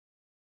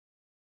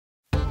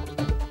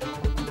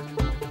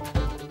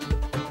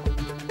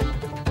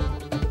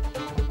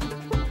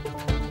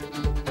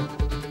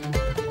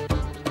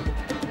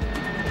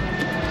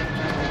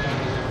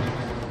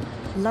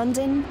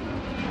London,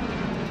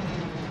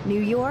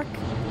 New York,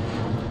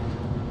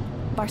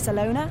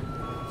 Barcelona.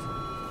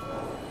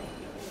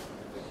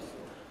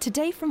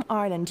 Today from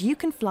Ireland, you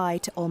can fly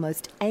to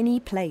almost any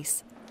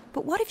place.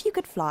 But what if you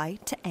could fly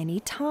to any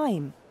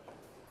time?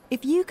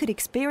 If you could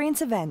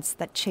experience events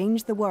that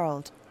changed the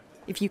world,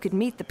 if you could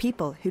meet the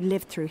people who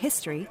lived through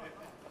history,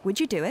 would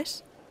you do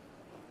it?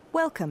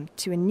 Welcome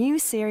to a new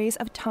series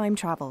of Time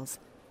Travels,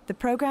 the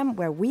programme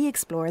where we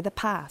explore the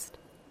past.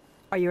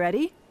 Are you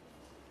ready?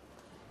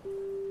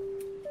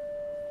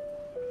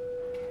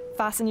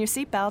 Fasten your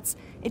seatbelts.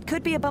 It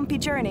could be a bumpy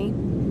journey.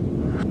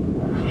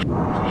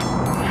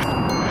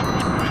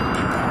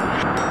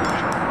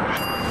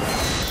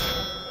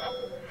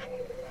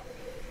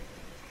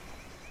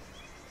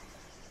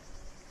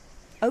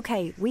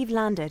 Okay, we've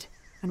landed,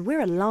 and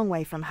we're a long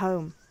way from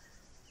home.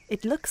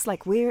 It looks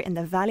like we're in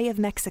the Valley of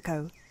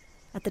Mexico,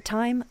 at the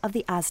time of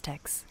the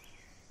Aztecs.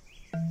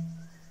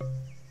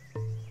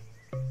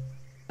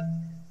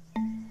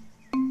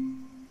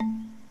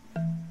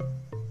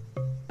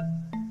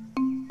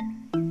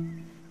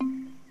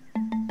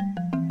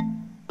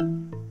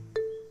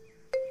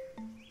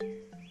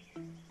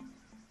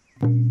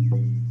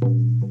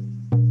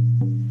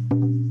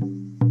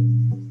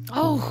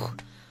 Oh,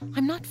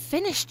 I'm not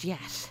finished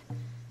yet.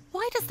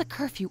 Why does the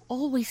curfew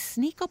always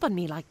sneak up on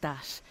me like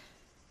that?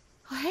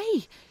 Oh,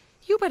 hey,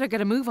 you better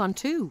get a move on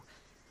too.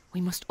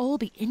 We must all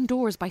be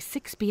indoors by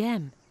 6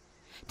 p.m.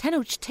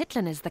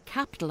 Tenochtitlan is the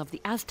capital of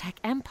the Aztec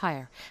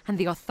Empire, and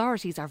the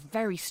authorities are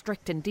very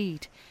strict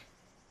indeed.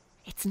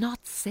 It's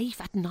not safe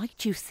at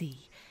night, you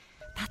see.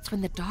 That's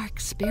when the dark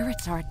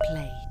spirits are at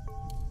play.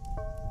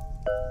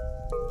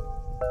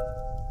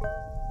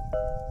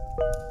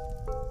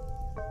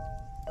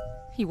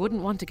 You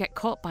wouldn't want to get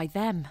caught by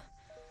them.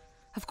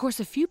 Of course,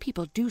 a few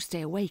people do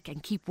stay awake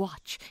and keep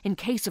watch in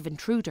case of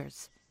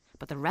intruders.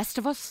 But the rest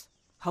of us,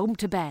 home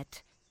to bed.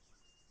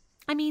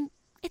 I mean,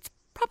 it's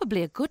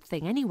probably a good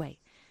thing anyway,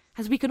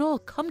 as we can all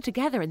come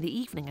together in the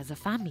evening as a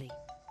family.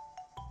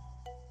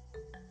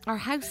 Our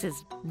house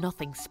is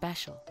nothing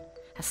special.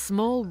 A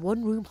small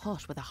one-room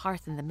hut with a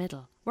hearth in the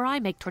middle, where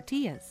I make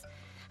tortillas,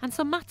 and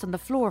some mats on the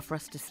floor for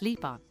us to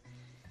sleep on.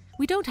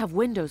 We don't have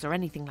windows or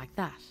anything like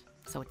that,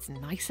 so it's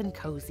nice and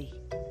cosy.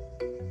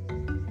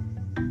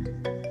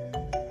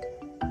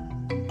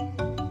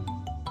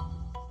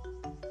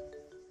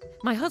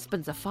 My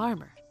husband's a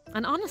farmer,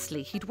 and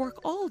honestly, he'd work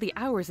all the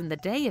hours in the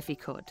day if he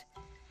could.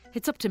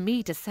 It's up to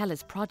me to sell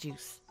his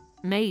produce,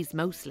 maize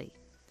mostly.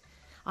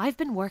 I've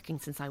been working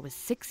since I was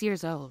 6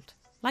 years old,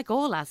 like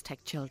all Aztec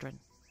children.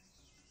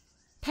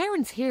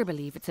 Parents here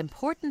believe it's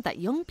important that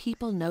young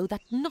people know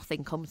that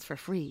nothing comes for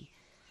free,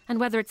 and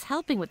whether it's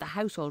helping with the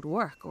household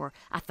work or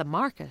at the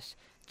market,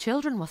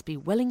 children must be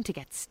willing to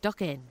get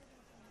stuck in.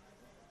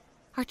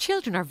 Our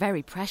children are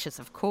very precious,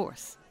 of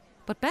course,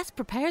 but best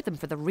prepare them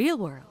for the real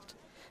world.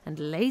 And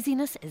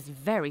laziness is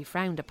very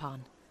frowned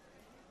upon.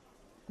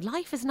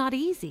 Life is not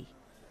easy,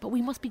 but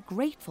we must be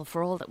grateful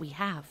for all that we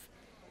have.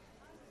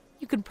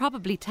 You can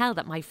probably tell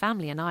that my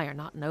family and I are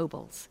not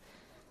nobles,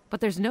 but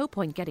there's no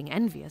point getting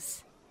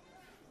envious.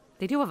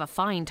 They do have a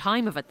fine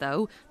time of it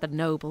though, the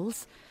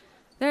nobles.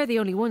 They're the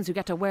only ones who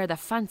get to wear the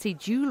fancy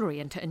jewellery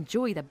and to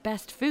enjoy the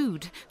best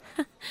food.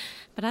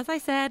 But as I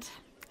said,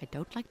 I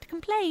don't like to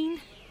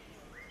complain.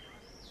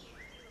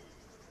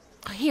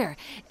 Here,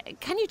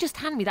 can you just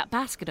hand me that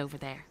basket over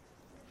there?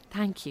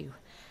 Thank you.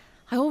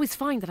 I always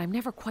find that I'm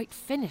never quite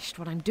finished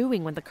what I'm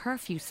doing when the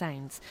curfew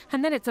sounds,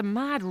 and then it's a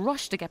mad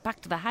rush to get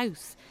back to the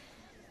house.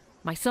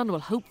 My son will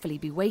hopefully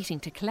be waiting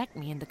to collect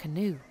me in the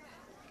canoe.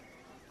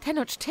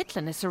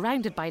 Tenochtitlan is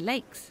surrounded by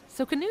lakes,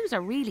 so canoes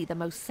are really the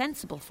most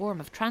sensible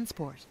form of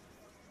transport.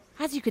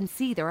 As you can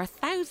see, there are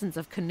thousands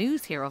of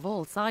canoes here of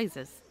all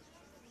sizes.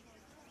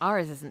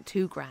 Ours isn't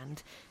too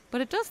grand,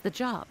 but it does the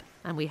job,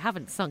 and we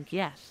haven't sunk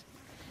yet.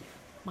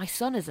 My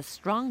son is a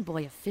strong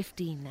boy of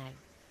 15 now,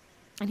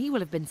 and he will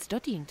have been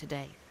studying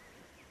today.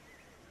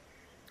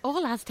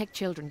 All Aztec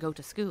children go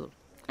to school,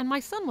 and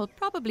my son will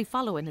probably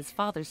follow in his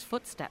father's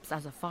footsteps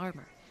as a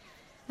farmer.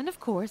 And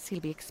of course, he'll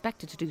be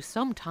expected to do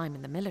some time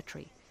in the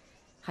military.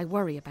 I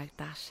worry about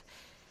that,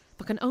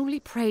 but can only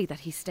pray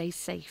that he stays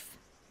safe.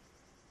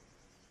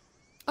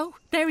 Oh,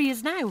 there he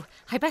is now.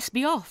 I best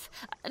be off.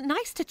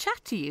 Nice to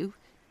chat to you.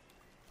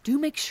 Do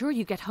make sure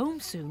you get home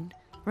soon.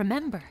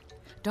 Remember,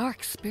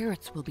 dark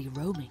spirits will be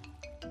roaming.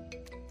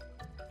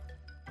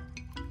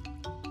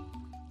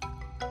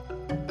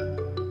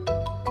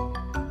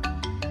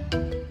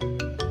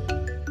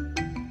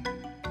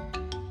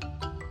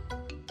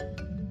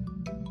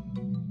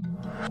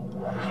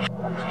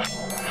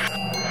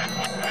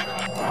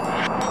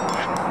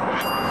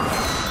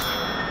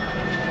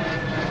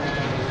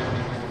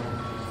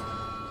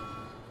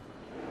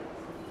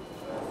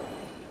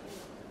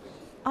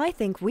 I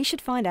think we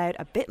should find out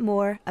a bit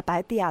more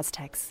about the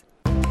Aztecs.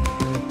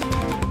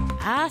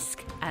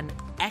 Ask an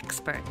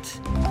expert.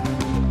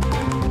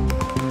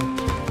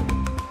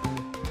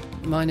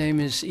 My name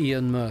is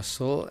Ian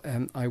Mersel.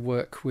 I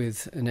work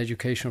with an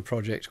educational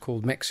project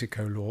called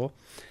Mexico Law,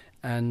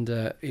 And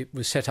it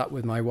was set up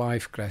with my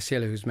wife,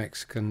 Graciela, who's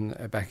Mexican,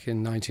 back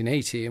in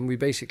 1980. And we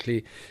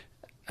basically,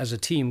 as a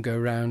team, go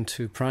around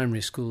to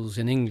primary schools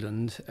in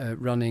England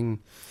running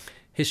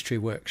history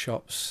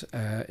workshops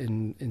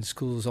in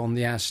schools on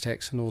the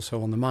Aztecs and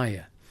also on the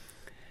Maya.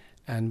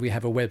 And we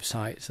have a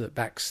website that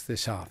backs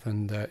this up,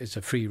 and it's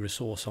a free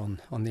resource on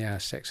the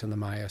Aztecs and the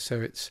Maya.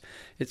 So it's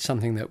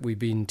something that we've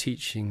been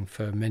teaching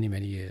for many,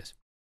 many years.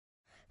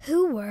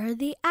 Who were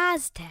the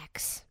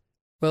Aztecs?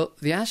 Well,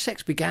 the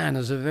Aztecs began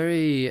as a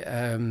very,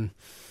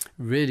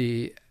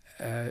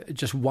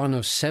 just one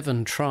of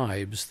 7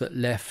 tribes that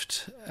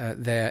left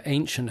their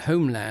ancient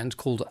homeland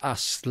called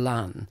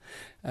Aztlan,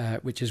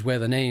 which is where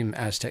the name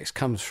Aztecs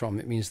comes from.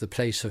 It means the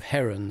place of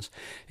herons.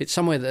 It's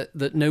somewhere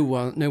that no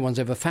one's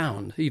ever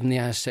found. Even the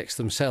Aztecs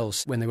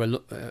themselves, when they were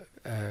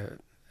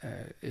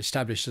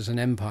established as an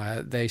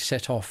empire, they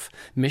set off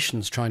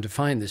missions trying to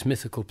find this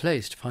mythical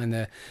place, to find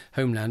their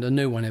homeland, and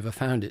no one ever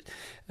found it.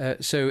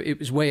 So it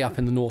was way up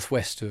in the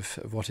northwest of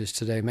what is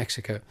today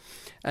Mexico.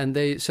 And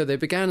they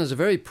began as a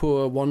very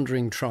poor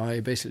wandering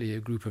tribe, basically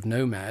a group of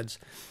nomads,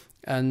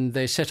 and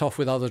they set off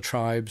with other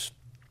tribes.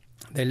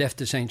 They left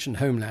this ancient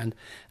homeland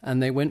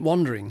and they went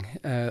wandering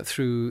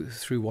through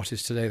what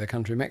is today the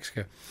country of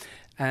Mexico.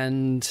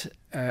 And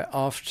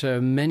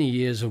after many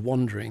years of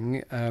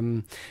wandering,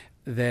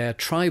 their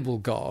tribal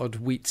god,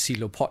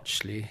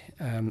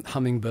 Huitzilopochtli,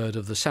 hummingbird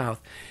of the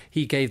south,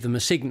 he gave them a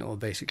signal,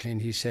 basically,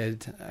 and he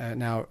said,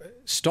 now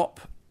stop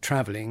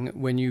travelling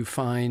when you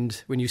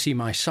see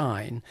my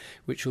sign,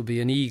 which will be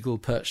an eagle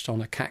perched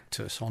on a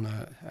cactus on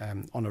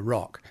a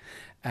rock.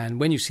 And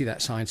when you see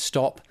that sign,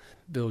 stop,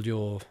 build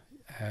your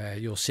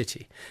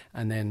city,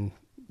 and then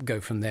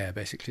go from there,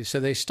 basically. So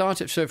they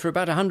started, so for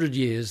about 100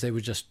 years, they were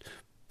just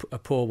a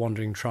poor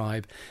wandering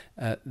tribe.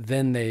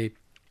 Then they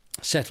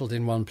settled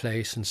in one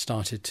place and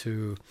started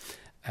to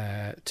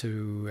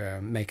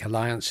make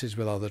alliances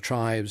with other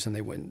tribes, and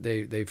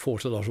they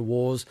fought a lot of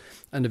wars,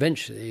 and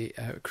eventually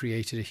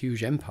created a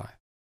huge empire.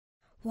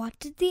 What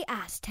did the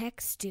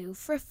Aztecs do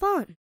for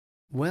fun?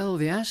 Well,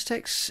 the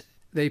Aztecs,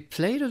 they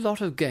played a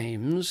lot of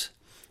games.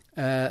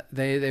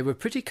 They were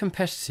pretty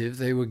competitive.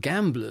 They were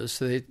gamblers,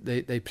 so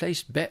they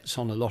placed bets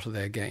on a lot of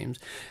their games.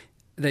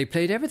 They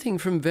played everything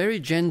from very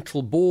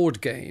gentle board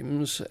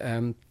games.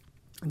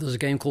 There's a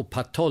game called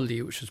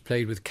Patolli, which was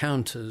played with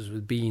counters,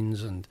 with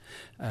beans and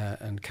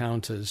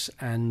counters,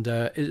 and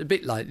it's a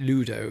bit like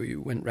Ludo.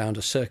 You went round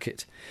a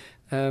circuit,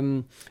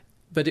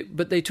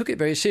 but they took it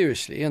very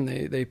seriously, and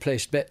they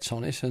placed bets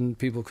on it, and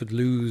people could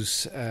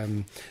lose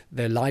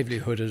their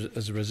livelihood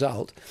as a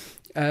result.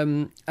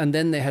 And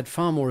then they had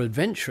far more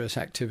adventurous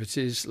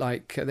activities,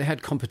 like they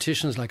had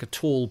competitions like a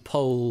tall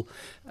pole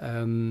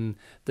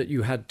that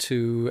you had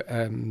to,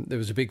 there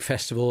was a big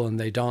festival and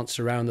they danced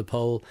around the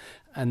pole,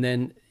 and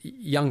then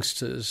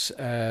youngsters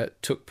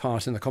took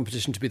part in the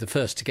competition to be the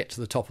first to get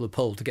to the top of the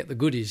pole, to get the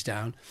goodies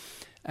down.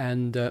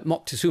 And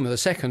Moctezuma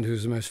II,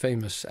 who's the most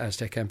famous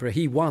Aztec emperor,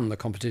 he won the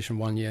competition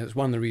one year. It's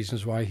one of the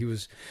reasons why he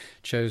was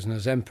chosen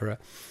as emperor.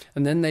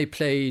 And then they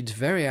played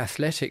very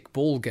athletic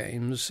ball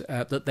games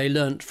that they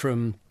learnt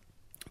from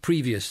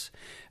previous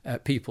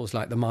peoples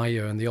like the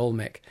Maya and the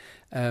Olmec,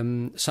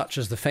 such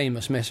as the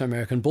famous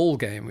Mesoamerican ball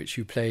game, which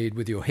you played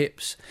with your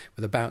hips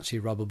with a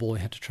bouncy rubber ball.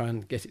 You had to try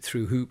and get it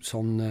through hoops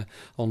on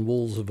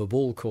walls of a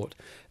ball court.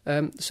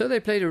 So they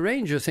played a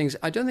range of things.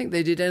 I don't think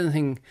they did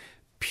anything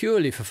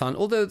purely for fun,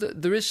 although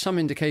there is some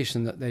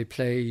indication that they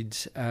played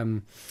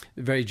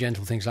very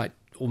gentle things like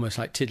almost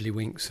like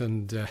tiddlywinks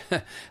and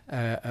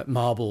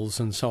marbles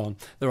and so on.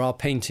 There are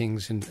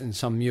paintings in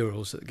some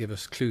murals that give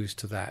us clues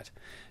to that.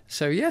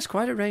 So yes,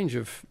 quite a range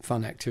of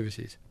fun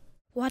activities.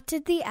 What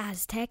did the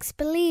Aztecs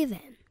believe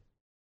in?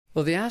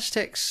 Well, the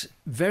Aztecs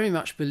very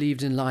much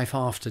believed in life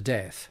after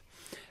death,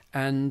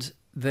 and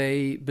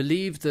they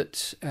believed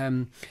that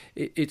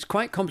it's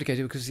quite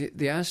complicated because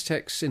the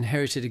Aztecs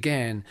inherited,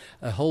 again,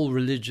 a whole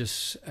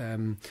religious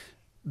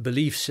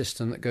belief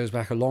system that goes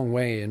back a long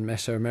way in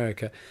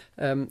Mesoamerica,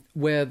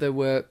 where there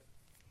were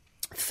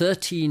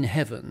 13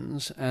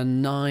 heavens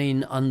and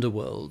 9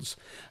 underworlds,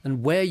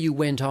 and where you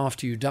went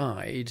after you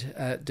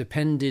died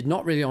depended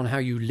not really on how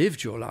you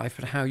lived your life,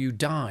 but how you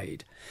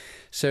died.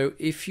 So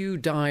if you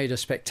died a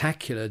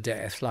spectacular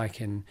death,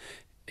 like in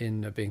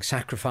being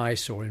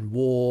sacrificed or in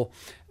war,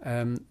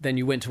 then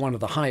you went to one of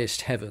the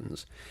highest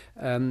heavens.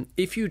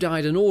 If you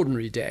died an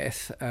ordinary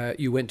death,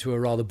 you went to a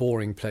rather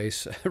boring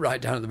place right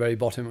down at the very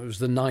bottom. It was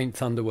the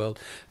 9th underworld.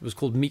 It was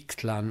called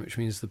Mictlan, which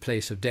means the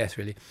place of death,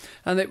 really.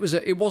 And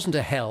it wasn't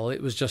a hell.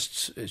 It's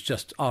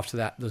just after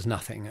that there's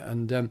nothing.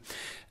 And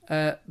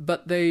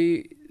but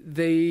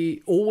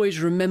they always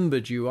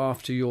remembered you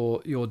after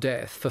your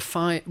death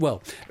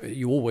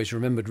you always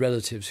remembered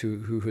relatives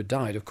who had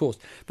died, of course,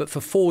 but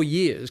for 4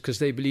 years, because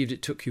they believed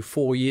it took you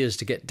 4 years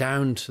to get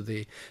down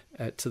to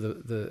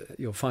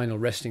your final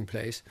resting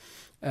place.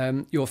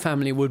 your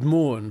family would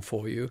mourn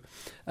for you.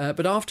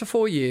 But after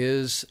 4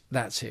 years,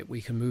 that's it.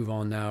 We can move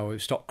on now.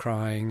 We've stopped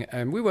crying,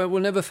 and we'll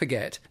never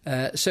forget.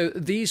 So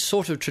these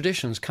sort of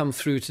traditions come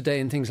through today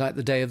in things like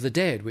the Day of the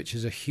Dead, which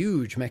is a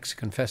huge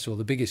Mexican festival,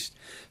 the biggest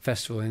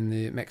festival in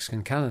the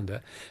Mexican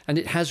calendar, and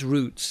it has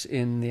roots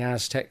in the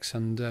Aztecs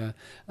and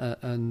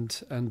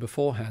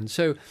beforehand.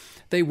 So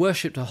they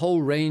worshipped a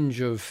whole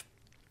range of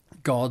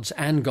gods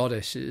and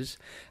goddesses.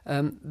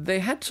 They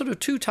had sort of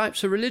two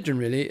types of religion,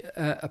 really.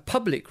 A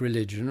public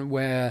religion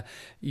where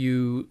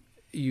you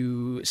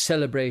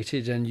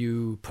celebrated and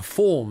you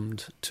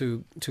performed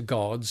to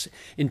gods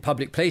in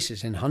public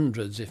places, in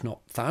hundreds, if not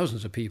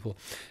thousands of people,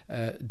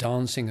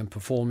 dancing and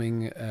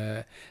performing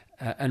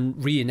and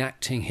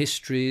reenacting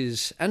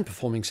histories and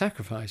performing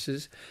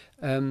sacrifices,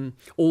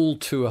 all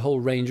to a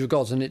whole range of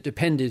gods. And it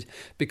depended,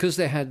 because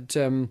they had,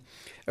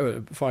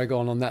 before I go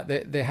on that,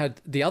 they had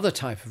the other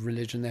type of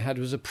religion they had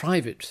was a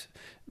private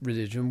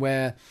religion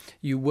where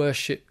you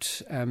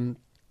worshipped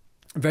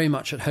very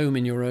much at home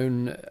in your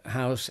own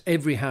house.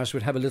 Every house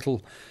would have a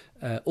little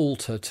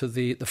altar to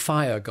the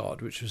fire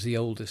god, which was the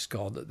oldest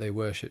god that they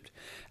worshipped.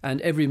 And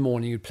every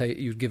morning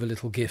you'd give a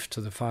little gift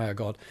to the fire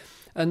god.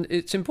 And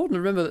it's important to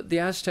remember that the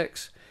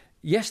Aztecs,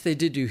 yes, they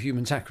did do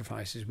human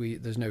sacrifices.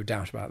 There's no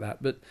doubt about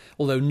that. But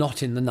although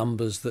not in the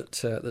numbers that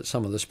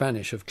some of the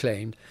Spanish have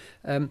claimed,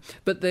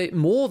 but they,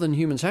 more than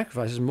human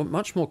sacrifices,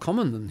 much more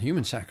common than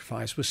human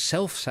sacrifice, was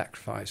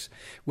self-sacrifice,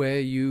 where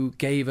you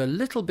gave a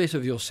little bit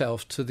of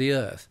yourself to the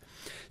earth.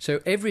 So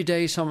every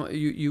day,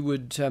 you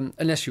would,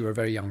 unless you were a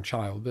very young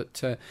child,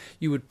 but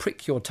you would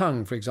prick your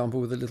tongue, for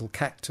example, with a little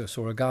cactus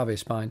or agave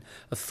spine,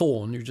 a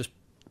thorn. You just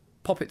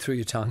pop it through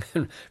your tongue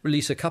and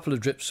release a couple of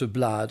drips of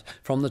blood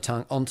from the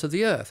tongue onto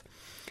the earth.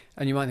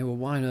 And you might think, well,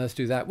 why on earth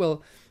do that?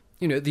 Well,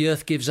 the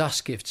earth gives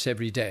us gifts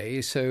every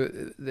day. So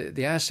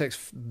the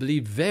Aztecs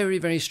believed very,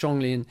 very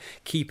strongly in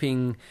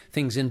keeping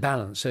things in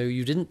balance. So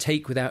you didn't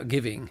take without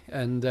giving.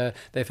 And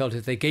they felt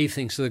if they gave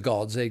things to the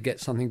gods, they'd get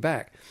something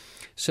back.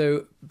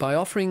 So by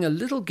offering a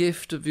little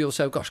gift of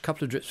yourself, a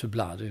couple of drips of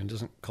blood, it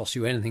doesn't cost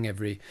you anything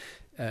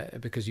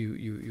because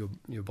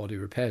your body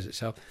repairs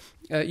itself,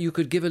 you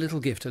could give a little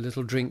gift, a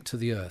little drink to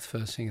the earth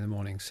first thing in the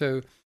morning.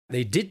 So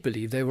they did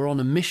believe they were on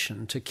a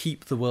mission to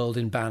keep the world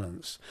in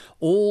balance.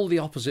 All the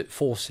opposite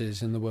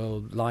forces in the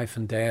world, life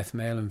and death,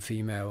 male and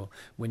female,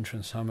 winter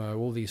and summer,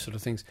 all these sort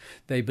of things,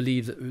 they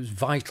believed that it was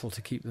vital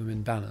to keep them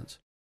in balance.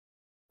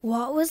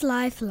 What was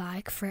life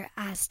like for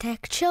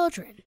Aztec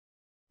children?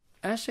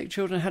 Aztec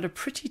children had a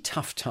pretty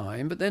tough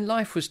time, but then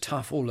life was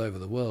tough all over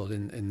the world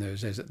in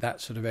those days, at that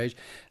sort of age.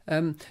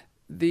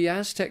 The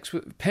Aztecs'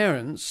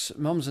 parents,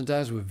 mums and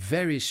dads, were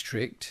very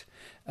strict,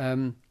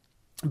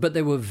 but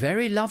they were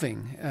very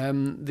loving.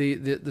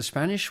 The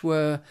Spanish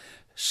were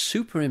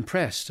super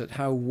impressed at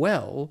how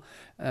well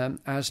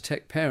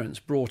Aztec parents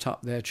brought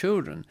up their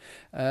children.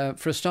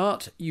 For a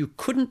start, you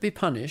couldn't be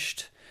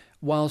punished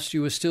whilst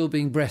you were still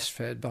being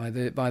breastfed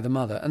by the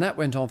mother. And that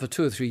went on for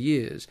 2 or 3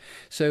 years.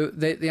 So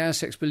the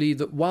Aztecs believed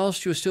that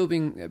whilst you were still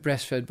being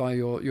breastfed by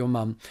your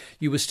mum,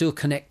 you were still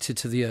connected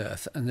to the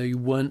earth, and though you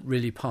weren't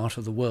really part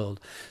of the world.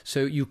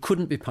 So you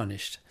couldn't be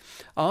punished.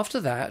 After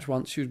that,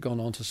 once you'd gone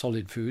on to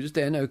solid foods,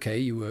 then, okay,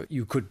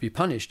 you could be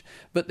punished.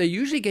 But they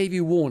usually gave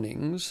you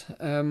warnings,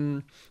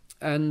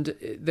 and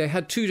they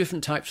had 2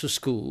 different types of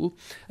school.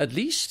 At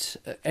least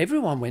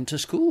everyone went to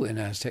school in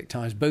Aztec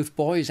times, both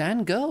boys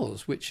and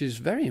girls, which is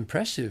very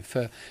impressive.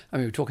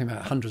 We're talking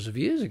about hundreds of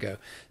years ago,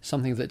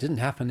 something that didn't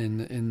happen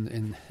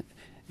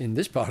in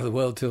this part of the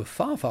world till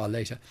far, far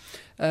later.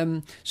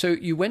 So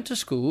you went to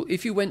school.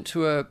 If you went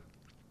to a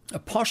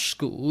posh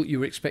school, you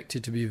were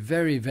expected to be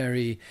very,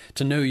 very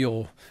to know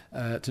your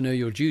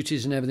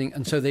duties and everything,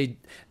 and so the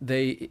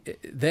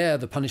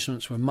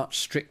punishments were much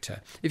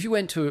stricter. If you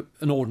went to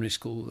an ordinary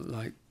school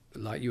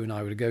like you and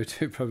I would go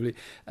to probably,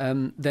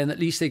 then at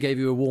least they gave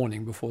you a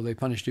warning before they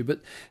punished you. But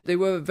they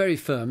were very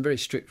firm, very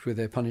strict with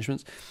their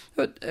punishments.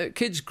 But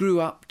kids grew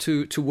up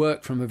to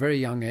work from a very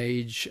young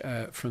age.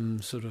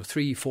 From sort of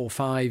 3, 4,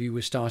 5, you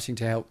were starting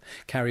to help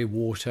carry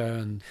water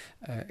and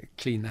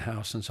clean the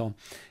house and so on.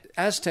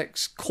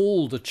 Aztecs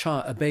called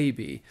a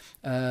baby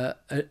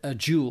a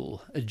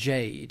jewel, a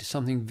jade,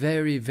 something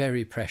very,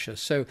 very precious.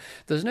 So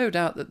there's no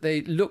doubt that they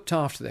looked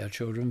after their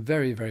children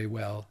very, very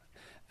well.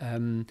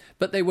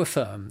 But they were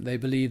firm. They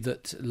believed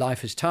that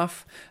life is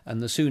tough, and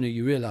the sooner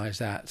you realise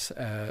that,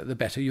 the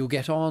better you'll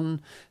get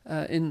on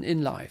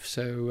in life.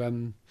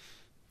 So,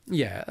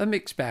 a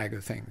mixed bag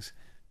of things.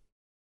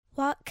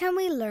 What can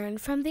we learn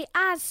from the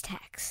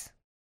Aztecs?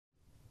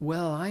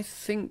 Well, I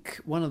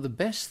think one of the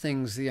best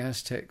things the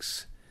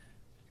Aztecs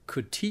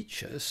could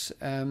teach us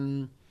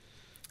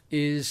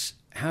is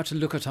how to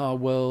look at our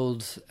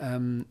world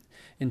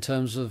in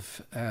terms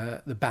of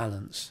the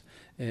balance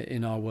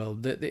in our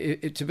world.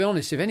 To be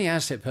honest, if any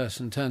Aztec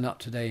person turned up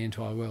today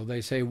into our world,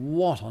 they say,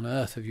 "What on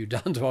earth have you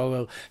done to our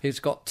world? It's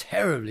got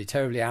terribly,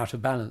 terribly out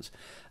of balance."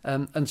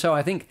 And so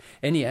I think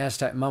any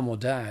Aztec mum or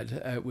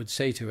dad would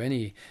say to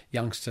any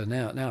youngster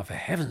now, for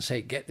heaven's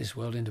sake, get this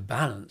world into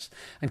balance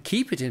and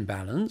keep it in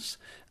balance.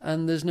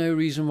 And there's no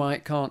reason why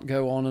it can't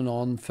go on and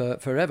on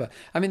forever.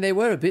 I mean, they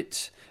were a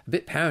bit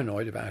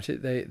paranoid about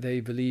it. They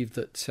believed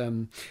that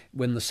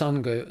when the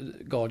sun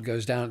god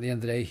goes down at the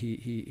end of the day,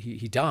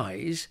 he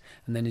dies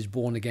and then is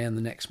born again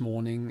the next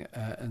morning,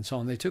 and so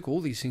on. They took all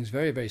these things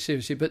very, very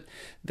seriously, but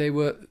they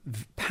were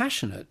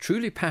passionate,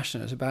 truly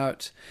passionate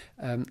about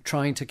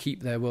trying to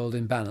keep their world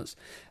in balance.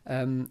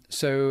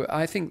 So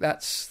I think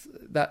that's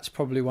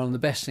probably one of the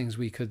best things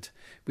we could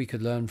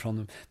learn from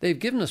them. They've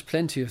given us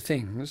plenty of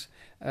things,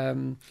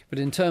 but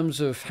in terms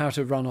of how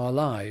to run our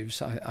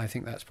lives, I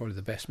think that's probably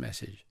the best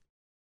message.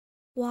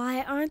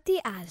 Why aren't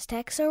the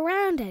Aztecs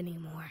around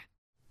anymore?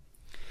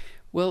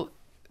 Well,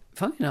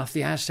 funny enough,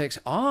 the Aztecs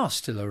are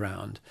still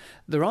around.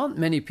 There aren't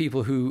many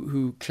people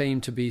who claim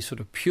to be sort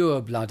of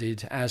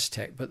pure-blooded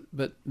Aztec,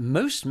 but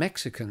most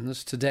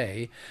Mexicans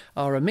today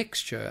are a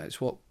mixture. It's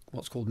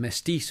what's called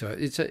mestizo.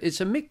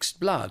 It's a mixed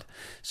blood.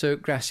 So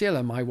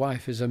Graciela, my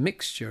wife, is a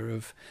mixture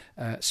of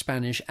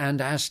Spanish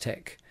and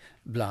Aztec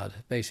blood,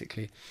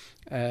 basically.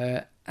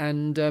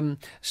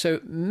 So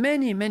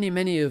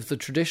many of the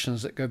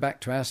traditions that go back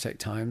to Aztec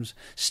times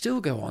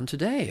still go on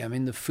today. I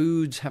mean, the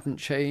foods haven't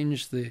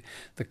changed, the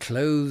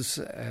clothes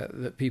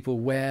that people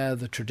wear,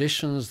 the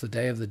traditions, the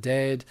Day of the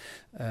Dead,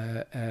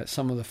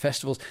 some of the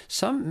festivals.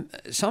 Some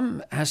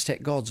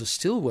Aztec gods are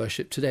still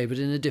worshipped today, but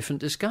in a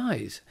different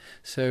disguise.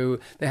 So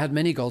they had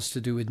many gods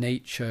to do with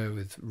nature,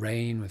 with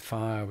rain, with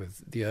fire,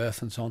 with the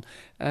earth, and so on.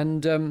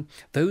 And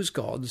those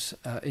gods,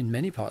 in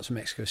many parts of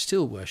Mexico,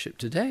 still worshipped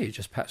today,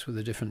 just perhaps with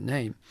a different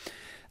name.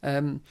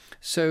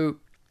 So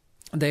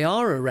they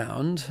are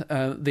around.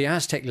 The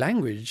Aztec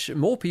language,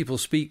 more people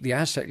speak the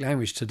Aztec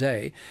language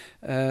today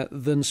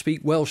than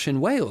speak Welsh in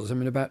Wales. I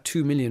mean, about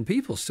 2 million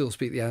people still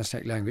speak the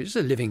Aztec language. It's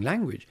a living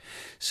language.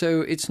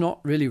 So it's not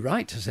really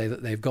right to say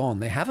that they've gone.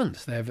 They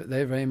haven't. They're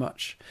very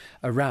much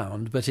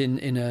around. But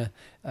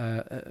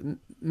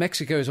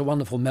Mexico is a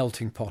wonderful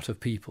melting pot of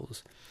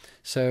peoples.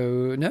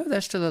 So, no,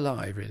 they're still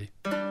alive, really.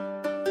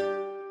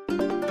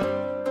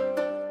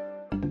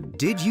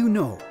 Did you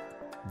know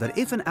that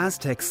if an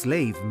Aztec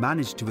slave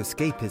managed to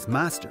escape his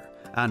master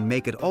and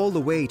make it all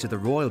the way to the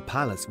royal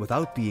palace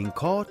without being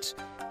caught,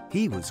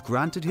 he was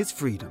granted his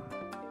freedom?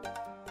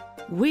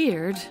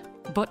 Weird,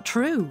 but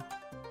true.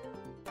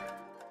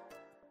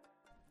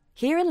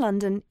 Here in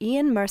London,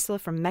 Ian Mersel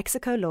from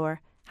Mexico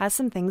Lore has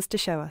some things to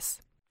show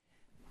us.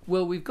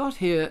 Well, we've got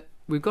here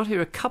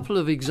a couple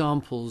of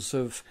examples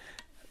of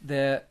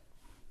their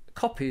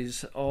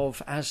copies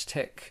of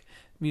Aztec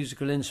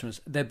musical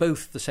instruments. They're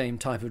both the same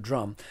type of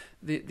drum.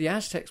 The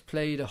Aztecs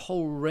played a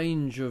whole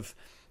range of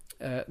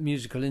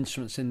musical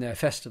instruments in their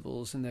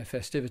festivals, in their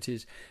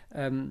festivities.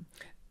 But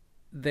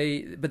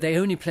they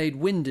only played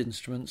wind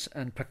instruments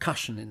and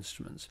percussion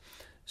instruments.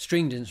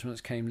 Stringed instruments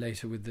came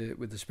later with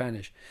the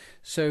Spanish.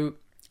 So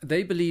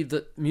they believed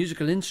that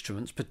musical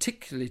instruments,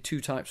 particularly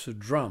two types of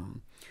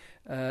drum,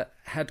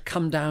 had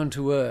come down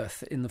to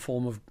earth in the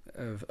form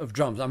of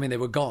drums. I mean, they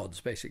were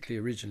gods, basically,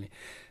 originally.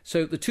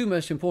 So the two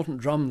most important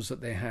drums that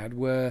they had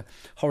were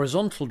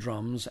horizontal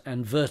drums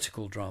and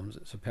vertical drums.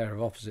 It's a pair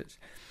of opposites.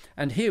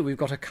 And here we've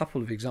got a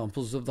couple of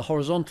examples of the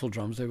horizontal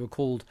drums. They were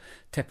called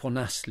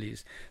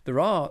teponaztlis.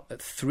 There are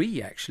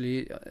three,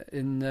 actually,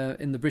 in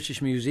the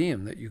British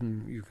Museum that you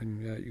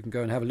can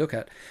go and have a look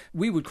at.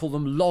 We would call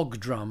them log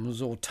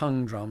drums or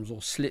tongue drums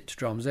or slit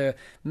drums. They're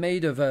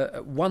made of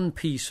one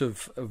piece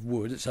of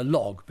wood. It's a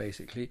log,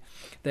 basically.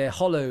 They're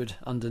hollowed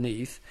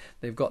underneath.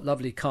 They've got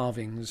lovely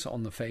carvings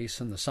on the face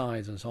and the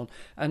sides and so on.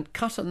 And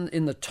cut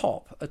in the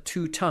top are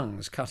two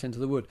tongues cut into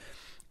the wood.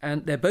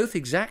 And they're both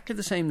exactly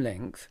the same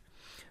length.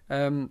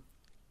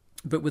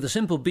 But with a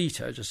simple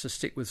beater, just to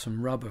stick with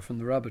some rubber from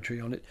the rubber tree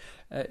on it,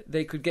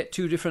 they could get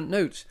two different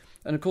notes.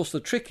 And of course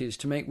the trick is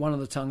to make one of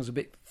the tongues a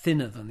bit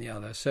thinner than the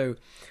other. So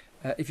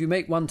if you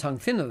make one tongue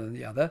thinner than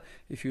the other,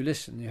 if you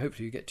listen,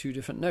 hopefully you get two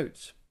different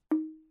notes.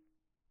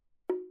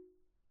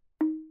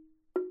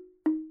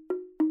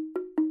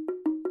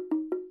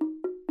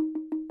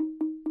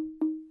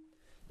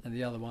 And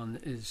the other one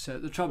is,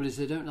 the trouble is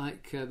they don't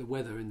like the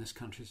weather in this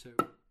country, so...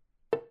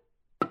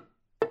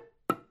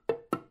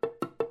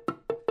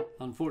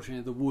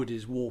 Unfortunately, the wood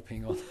is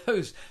warping on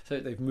those, so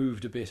they've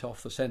moved a bit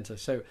off the centre.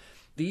 So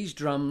these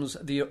drums,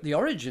 the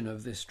origin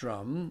of this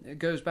drum, it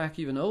goes back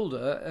even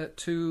older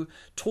to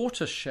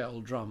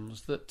tortoiseshell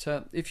drums.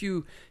 That if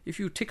you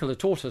tickle a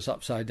tortoise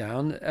upside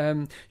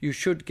down, you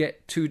should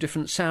get two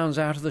different sounds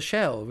out of the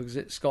shell because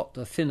it's got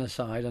a thinner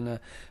side and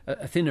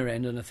a thinner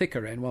end and a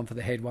thicker end, one for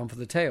the head, one for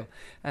the tail.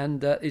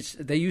 And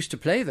they used to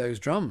play those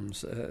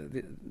drums,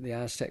 the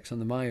Aztecs and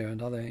the Maya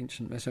and other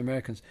ancient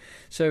Mesoamericans.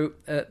 So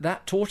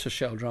that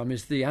tortoiseshell drum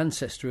is the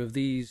ancestor of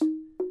these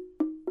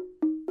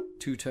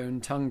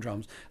two-tone tongue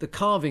drums. The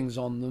carvings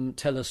on them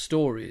tell us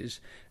stories.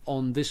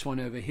 On this one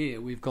over here,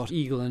 we've got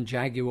eagle and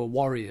jaguar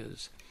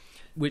warriors,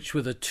 which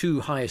were the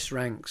two highest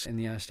ranks in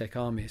the Aztec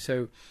army.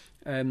 So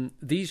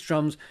these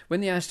drums,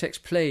 when the Aztecs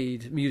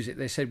played music,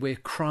 they said, we're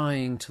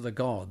crying to the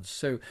gods.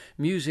 So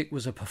music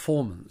was a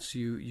performance.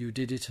 You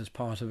did it as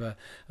part of a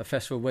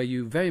festival where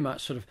you very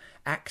much sort of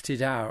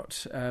acted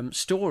out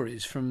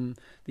stories from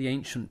the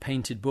ancient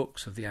painted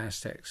books of the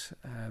Aztecs,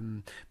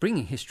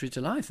 bringing history to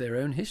life, their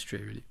own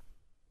history, really.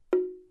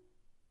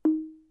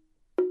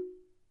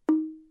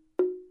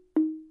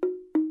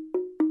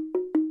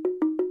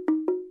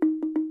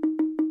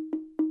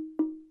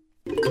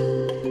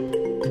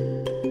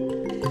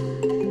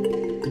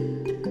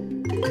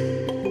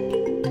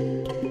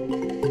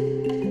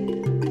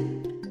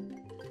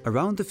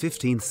 Around the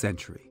 15th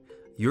century,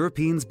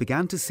 Europeans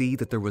began to see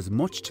that there was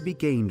much to be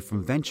gained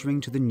from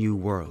venturing to the New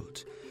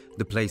World,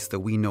 the place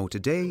that we know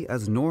today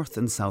as North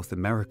and South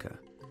America.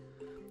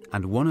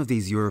 And one of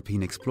these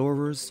European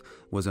explorers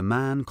was a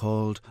man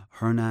called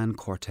Hernán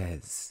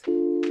Cortés.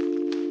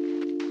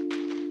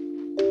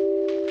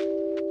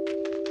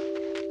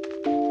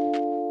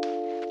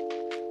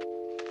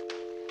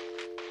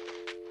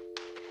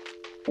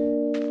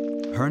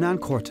 Hernán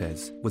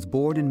Cortés was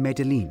born in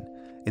Medellín,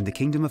 in the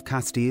Kingdom of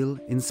Castile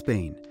in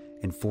Spain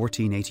in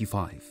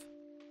 1485.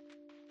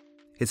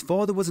 His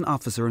father was an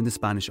officer in the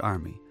Spanish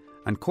army,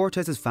 and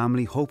Cortés'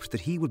 family hoped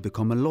that he would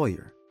become a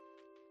lawyer.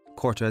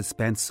 Cortés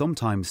spent some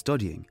time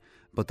studying,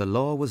 but the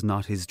law was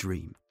not his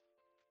dream.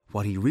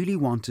 What he really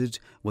wanted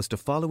was to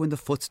follow in the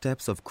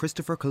footsteps of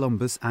Christopher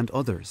Columbus and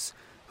others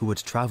who had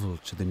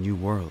travelled to the New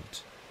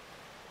World.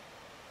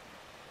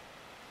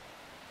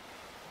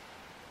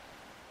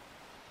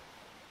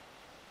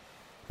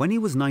 When he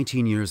was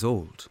 19 years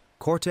old,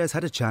 Cortés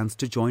had a chance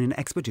to join an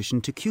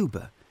expedition to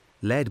Cuba,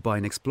 led by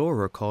an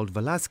explorer called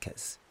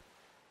Velázquez.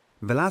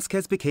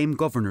 Velázquez became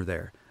governor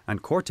there,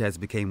 and Cortés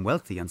became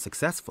wealthy and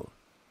successful.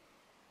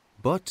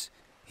 But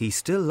he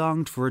still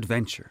longed for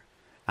adventure,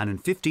 and in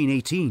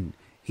 1518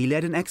 he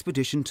led an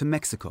expedition to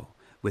Mexico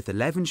with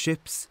 11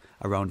 ships,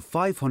 around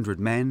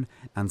 500 men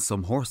and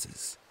some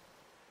horses.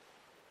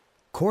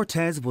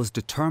 Cortés was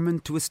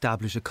determined to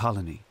establish a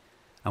colony,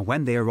 and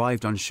when they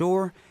arrived on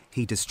shore,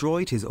 he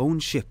destroyed his own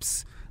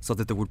ships so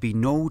that there would be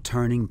no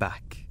turning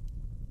back.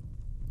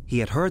 He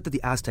had heard that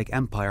the Aztec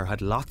Empire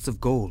had lots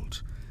of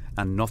gold,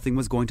 and nothing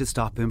was going to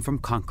stop him from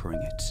conquering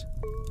it.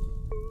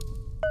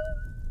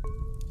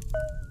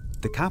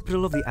 The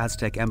capital of the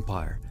Aztec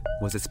Empire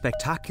was a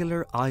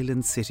spectacular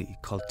island city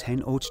called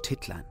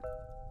Tenochtitlan,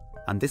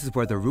 and this is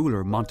where the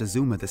ruler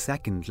Montezuma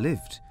II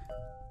lived.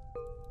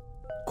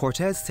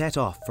 Cortés set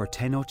off for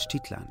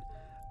Tenochtitlan,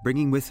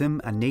 bringing with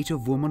him a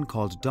native woman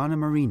called Donna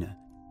Marina,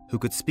 who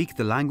could speak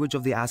the language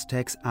of the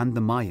Aztecs and the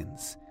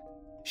Mayans.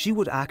 She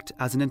would act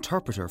as an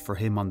interpreter for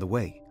him on the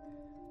way.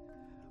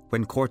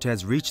 When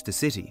Cortés reached the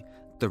city,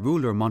 the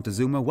ruler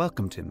Montezuma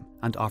welcomed him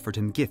and offered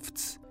him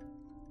gifts.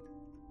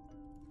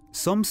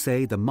 Some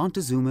say that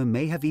Montezuma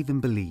may have even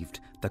believed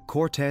that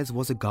Cortés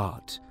was a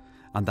god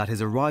and that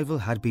his arrival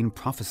had been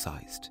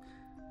prophesied.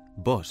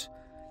 But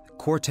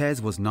Cortés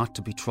was not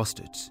to be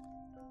trusted.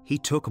 He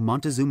took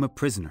Montezuma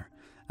prisoner,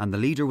 and the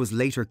leader was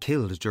later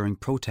killed during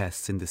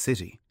protests in the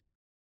city.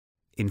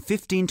 In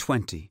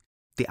 1520,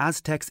 the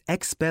Aztecs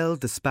expelled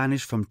the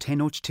Spanish from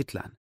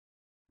Tenochtitlan,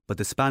 but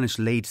the Spanish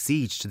laid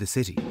siege to the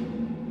city.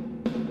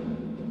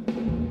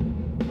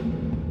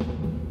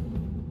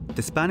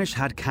 The Spanish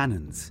had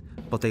cannons,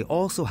 but they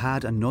also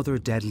had another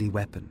deadly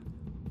weapon.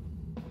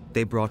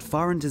 They brought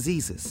foreign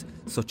diseases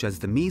such as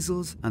the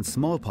measles and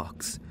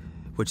smallpox,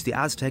 which the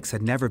Aztecs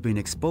had never been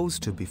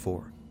exposed to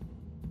before.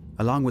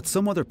 Along with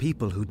some other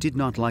people who did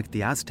not like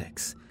the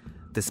Aztecs,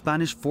 the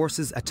Spanish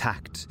forces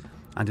attacked,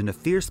 and in a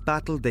fierce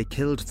battle they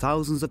killed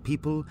thousands of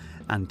people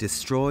and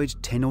destroyed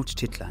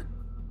Tenochtitlan.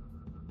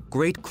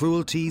 Great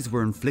cruelties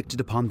were inflicted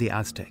upon the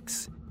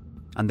Aztecs,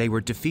 and they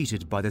were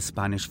defeated by the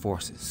Spanish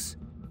forces.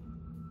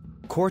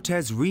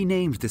 Cortés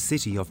renamed the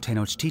city of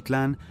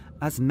Tenochtitlan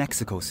as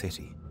Mexico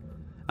City,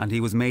 and he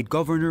was made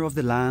governor of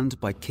the land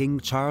by King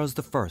Charles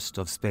I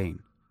of Spain.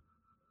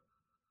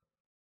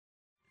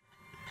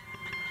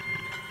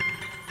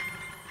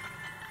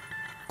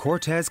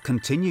 Cortés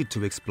continued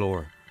to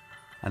explore,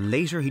 and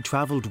later he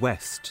travelled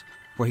west,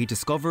 where he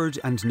discovered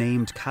and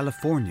named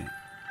California.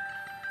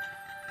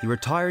 He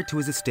retired to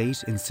his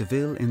estate in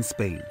Seville in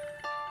Spain,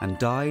 and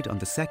died on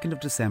the 2nd of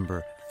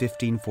December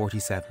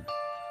 1547.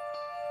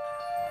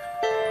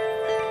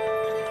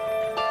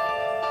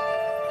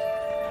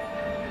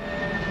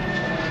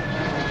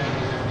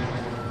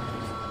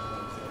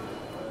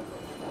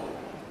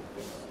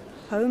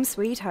 Home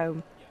sweet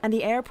home, and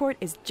the airport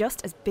is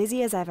just as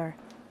busy as ever.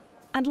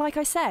 And like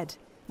I said,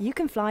 you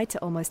can fly to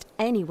almost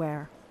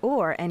anywhere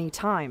or any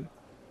time.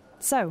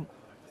 So,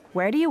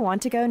 where do you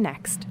want to go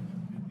next?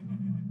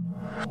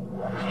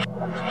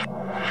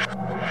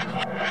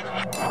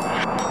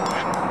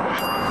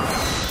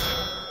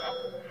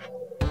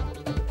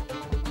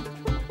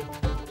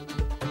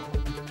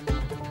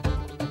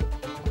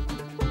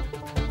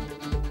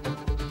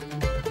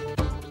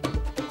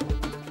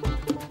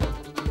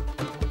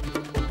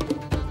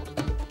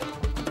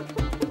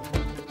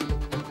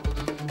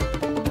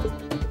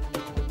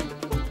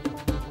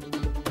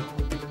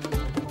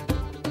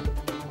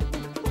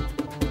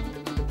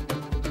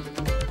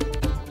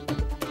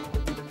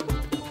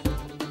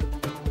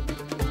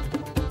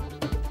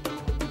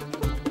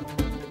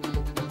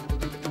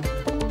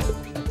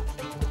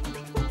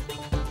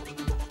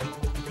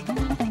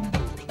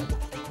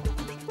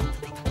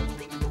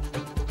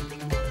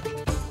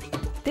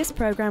 This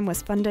programme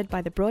was funded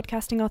by the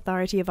Broadcasting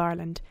Authority of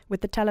Ireland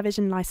with the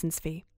television licence fee.